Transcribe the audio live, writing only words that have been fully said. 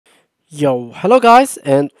Yo, hello guys,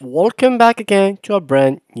 and welcome back again to a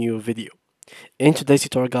brand new video. In today's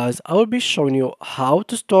tutorial, guys, I will be showing you how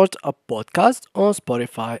to start a podcast on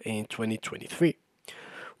Spotify in 2023.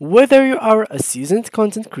 Whether you are a seasoned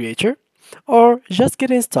content creator or just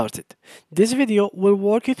getting started, this video will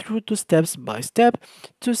walk you through two steps by step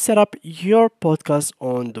to set up your podcast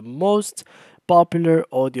on the most popular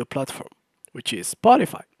audio platform, which is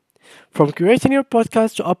Spotify. From creating your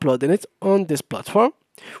podcast to uploading it on this platform,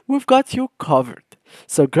 we've got you covered.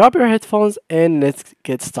 So grab your headphones and let's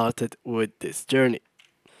get started with this journey.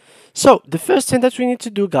 So the first thing that we need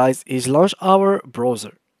to do, guys, is launch our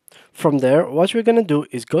browser. From there, what we're gonna do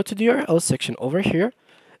is go to the URL section over here.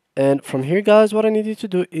 And from here, guys, what I need you to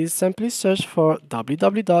do is simply search for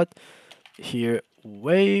www.wave.com.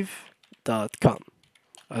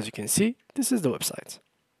 As you can see, this is the website.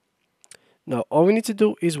 Now, all we need to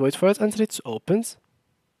do is wait for it until it opens.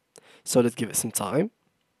 So let's give it some time.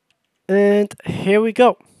 And here we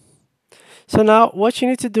go. So now what you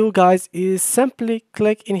need to do, guys, is simply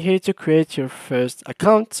click in here to create your first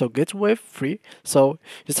account. So get Wave free. So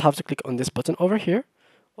you just have to click on this button over here,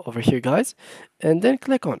 guys, and then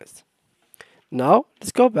click on it. Now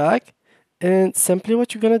let's go back, and simply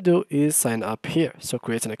what you're gonna do is sign up here. So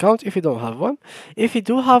create an account if you don't have one. If you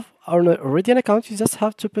do have already an account, you just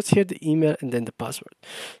have to put here the email and then the password.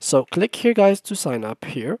 So click here, guys, to sign up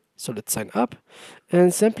here. So let's sign up,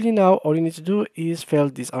 and simply now all you need to do is fill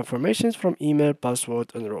these informations from email,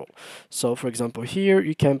 password, and role. So for example, here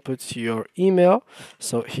you can put your email.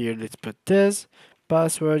 So here let's put this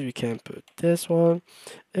password. We can put this one,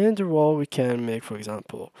 and the role we can make, for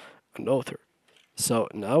example, an author. So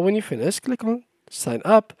now when you finish, click on sign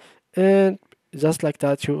up, and just like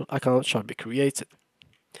that, your account shall be created.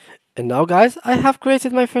 And now, guys, I have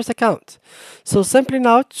created my first account. So simply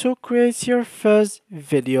now, to create your first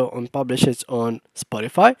video and publish it on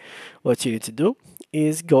Spotify, what you need to do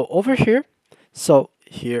is go over here. So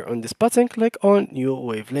here on this button, click on new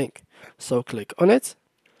wave link. So click on it,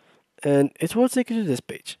 and it will take you to this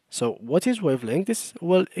page. So what is wavelength? This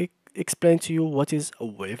will explain to you what is a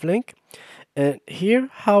wavelength, and here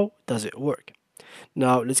how does it work.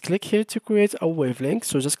 Now let's click here to create a wavelength.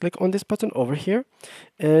 So just click on this button over here,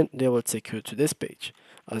 and they will take you to this page,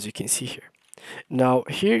 as you can see here. Now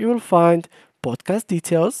here you will find podcast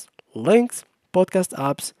details, links, podcast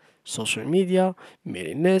apps, social media,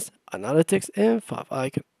 mailing list, analytics, and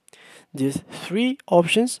favicon. These three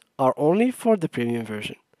options are only for the premium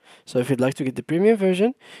version. So if you'd like to get the premium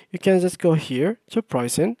version, you can just go here to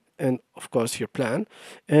pricing and of course your plan,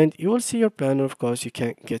 and you will see your plan, and of course you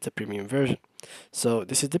can get a premium version. So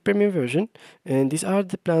this is the premium version, and these are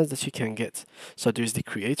the plans that you can get. So there's the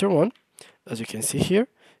creator one, as you can see here.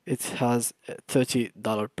 It has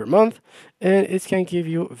 $30 per month, and it can give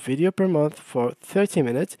you video per month for 30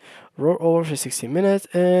 minutes, roll over for 60 minutes,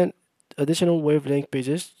 and additional wavelength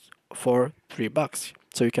pages for $3.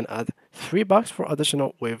 So you can add $3 for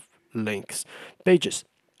additional wavelengths pages.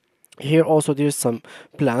 Here also there's some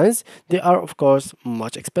plans. They are of course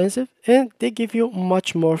much expensive, and they give you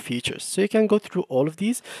much more features. So you can go through all of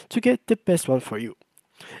these to get the best one for you.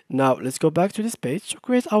 Now let's go back to this page to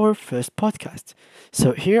create our first podcast.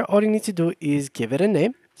 So here all you need to do is give it a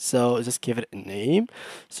name. So just give it a name.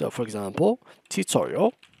 So for example,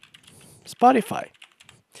 tutorial Spotify.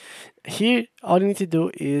 Here all you need to do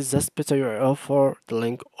is just put a URL for the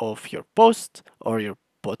link of your post or your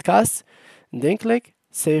podcast, and then click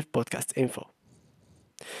save podcast info.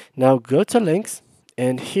 Now go to links,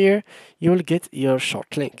 and here you will get your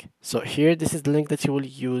short link. So here this is the link that you will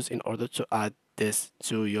use in order to add this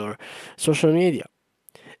to your social media.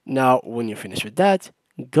 Now when you finish with that,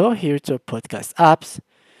 go here to podcast apps,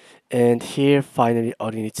 and here finally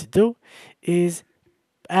all you need to do is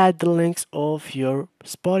add the links of your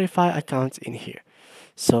Spotify account in here.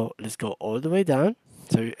 So let's go all the way down.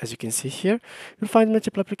 So as you can see here, you'll find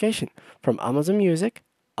multiple applications from Amazon Music,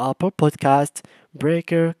 Apple Podcast,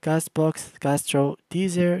 Breaker, Castbox, Castro,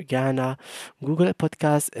 Deezer, Ghana, Google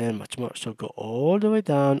Podcast, and much more. So go all the way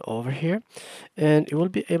down over here, and you will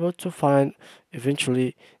be able to find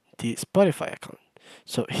eventually the Spotify account.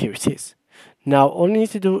 So here it is. Now all you need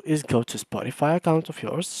to do is go to Spotify account of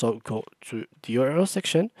yours. So go to the URL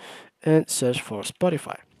section and search for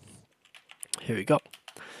Spotify. Here we go.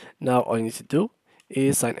 Now all you need to do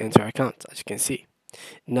is sign into your account, as you can see.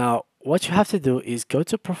 Now what you have to do is go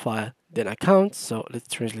to profile, then account. So let's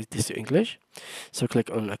translate this to English. So click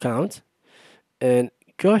on account and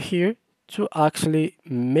go here to actually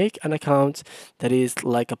make an account that is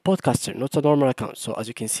like a podcaster, not a normal account. So as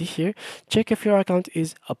you can see here, check if your account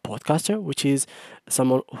is a podcaster, which is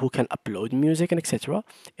someone who can upload music and etc.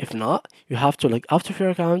 If not, you have to log out of your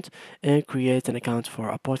account and create an account for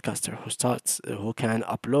a podcaster who can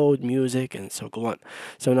upload music and so go on.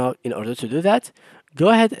 So now in order to do that, go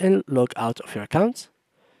ahead and log out of your account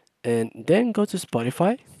and then go to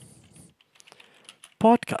Spotify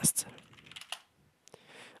podcast.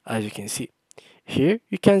 As you can see here,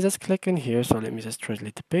 you can just click in here. So let me just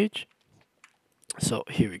translate the page. So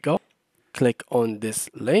here we go. Click on this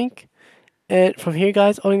link, and from here,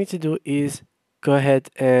 guys, all you need to do is go ahead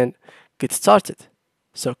and get started.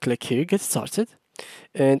 So click here, get started,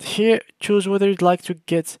 and here choose whether you'd like to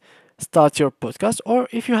start your podcast or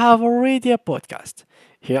if you have already a podcast.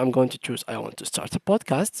 Here I'm going to choose I want to start a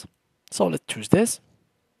podcast. So let's choose this.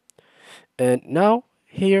 And now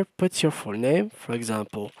here put your full name, for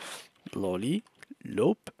example, Lolly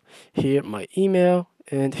Lope. Here my email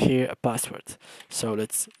and here a password. So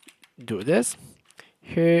let's do this.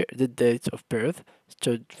 Here the date of birth.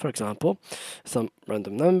 So for example, some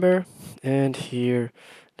random number, and here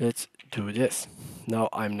let's do this. Now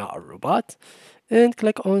I'm not a robot, and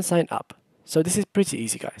click on sign up. So this is pretty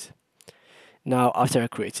easy, guys. Now after I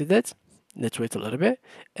created it, let's wait a little bit,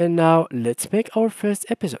 and now let's make our first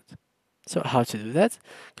episode. So how to do that?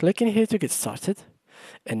 Click in here to get started,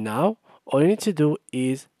 and now all you need to do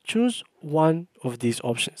is choose one of these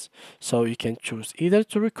options. So you can choose either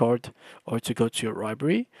to record or to go to your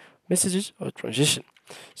library, messages, or transition.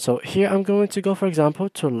 So here I'm going to go, for example,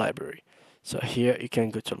 to library. So here you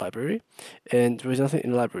can go to library, and there is nothing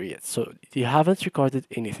in library yet. So you haven't recorded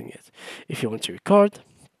anything yet. If you want to record,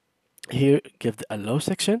 here give the allow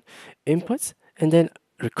section, inputs, and then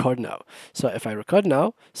record now. So if I record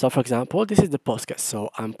now, so for example, this is the podcast. So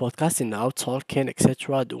I'm podcasting now, talking,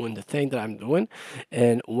 etc., doing the thing that I'm doing.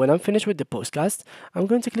 And when I'm finished with the podcast, I'm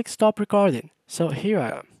going to click stop recording. So here I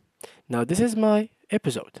am. Now this is my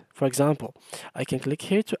episode. For example, I can click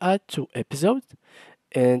here to add to episode.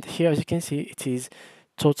 And here, as you can see, it is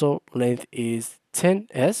total length is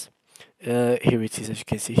 10s. Here it is, as you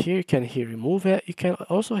can see here. You can here remove it. You can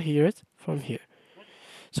also hear it from here.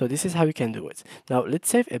 So this is how you can do it. Now let's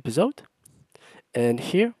save episode. And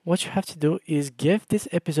here, what you have to do is give this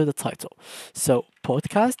episode a title. So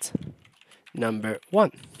podcast number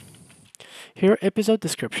 1. Here, episode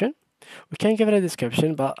description. We can give it a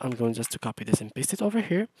description, but I'm going just to copy this and paste it over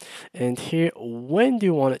here. And here, when do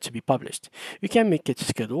you want it to be published? You can make it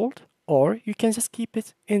scheduled, or you can just keep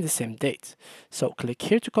it in the same date. So click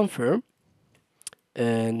here to confirm.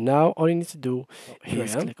 And now all you need to do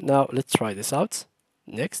is click. Now let's try this out.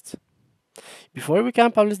 Next. Before we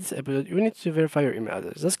can publish this episode, you need to verify your email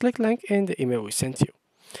address. Just click link in the email we sent you.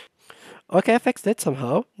 Okay, I fixed it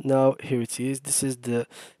somehow. Now here it is. This is the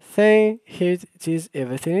thing. Here it is.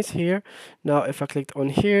 Everything is here. Now if I clicked on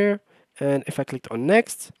here and if I clicked on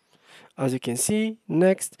next, as you can see,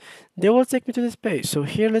 next, they will take me to this page. So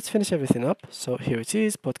here, let's finish everything up. So here it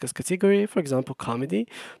is, podcast category, for example, comedy,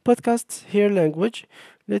 podcasts, here language.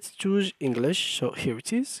 Let's choose English. So here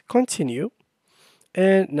it is, continue.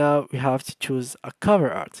 And now we have to choose a cover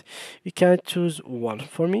art. You can choose one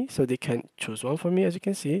for me, so they can choose one for me. As you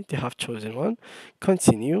can see, they have chosen one.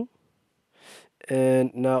 Continue.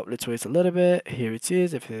 And now let's wait a little bit. Here it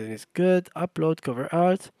is. Everything is good. Upload cover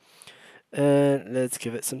art. And let's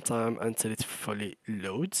give it some time until it fully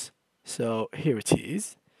loads. So here it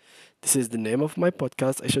is. This is the name of my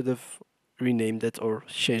podcast. I should have renamed it or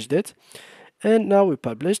changed it. And now we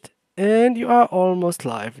published, and you are almost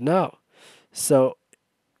live now. So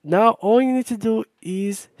now all you need to do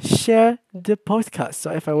is share the podcast.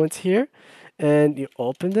 So if I went here and you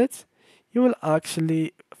opened it, you will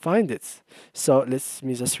actually find it. So let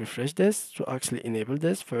me just refresh this to actually enable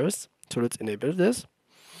this first. So let's enable this.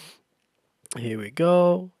 Here we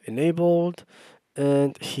go, enabled,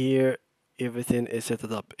 and here everything is set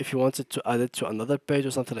up. If you wanted to add it to another page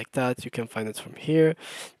or something like that, you can find it from here.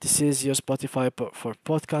 This is your Spotify for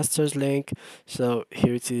podcasters link. So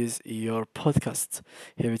here it is, your podcast.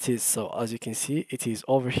 Here it is. So as you can see, it is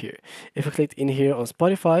over here. If you click in here on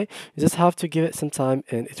Spotify, you just have to give it some time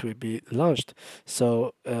and it will be launched.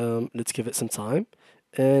 So let's give it some time.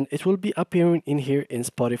 And it will be appearing in here in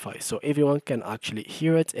Spotify, so everyone can actually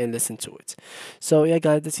hear it and listen to it. So yeah,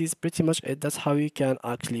 guys, this is pretty much it. That's how you can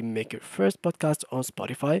actually make your first podcast on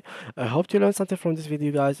Spotify. I hope you learned something from this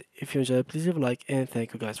video, guys. If you enjoyed, please leave a like, and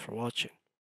thank you guys for watching.